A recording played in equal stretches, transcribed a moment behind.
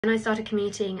When I started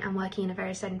commuting and working in a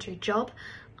very sedentary job,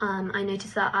 I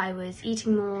noticed that I was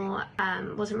eating more,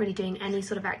 wasn't really doing any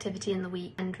sort of activity in the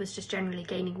week, and was just generally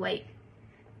gaining weight.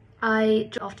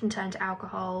 I often turn to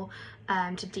alcohol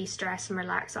to de-stress and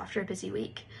relax after a busy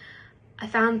week. I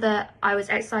found that I was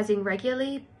exercising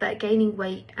regularly but gaining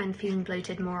weight and feeling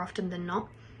bloated more often than not.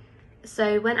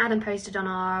 So when Adam posted on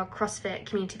our CrossFit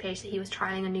community page that he was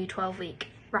trialling a new 12-week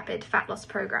rapid fat loss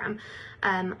program,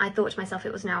 I thought to myself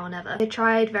it was now or never. I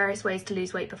tried various ways to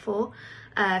lose weight before,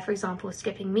 for example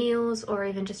skipping meals, or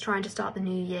even just trying to start the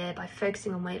new year by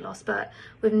focusing on weight loss, but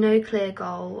with no clear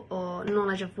goal or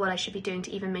knowledge of what I should be doing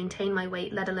to even maintain my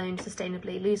weight, let alone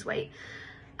sustainably lose weight.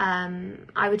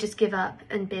 I would just give up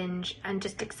and binge and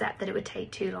just accept that it would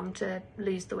take too long to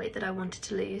lose the weight that I wanted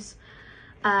to lose.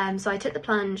 So I took the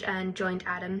plunge and joined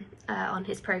Adam on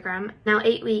his program. Now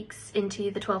 8 weeks into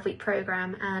the 12-week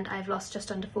program, and I've lost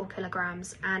just under 4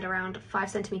 kilograms and around 5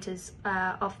 centimeters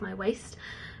off my waist.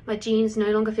 My jeans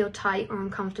no longer feel tight or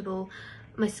uncomfortable,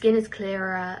 my skin is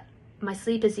clearer, my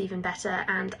sleep is even better,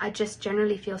 and I just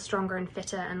generally feel stronger and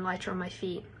fitter and lighter on my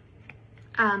feet.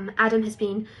 Adam has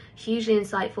been hugely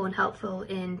insightful and helpful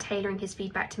in tailoring his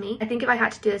feedback to me. I think if I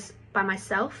had to do this by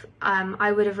myself,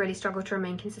 I would have really struggled to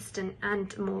remain consistent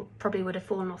and probably would have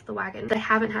fallen off the wagon. But I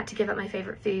haven't had to give up my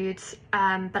favourite foods,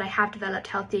 but I have developed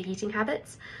healthier eating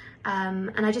habits,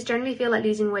 and I just generally feel like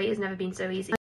losing weight has never been so easy.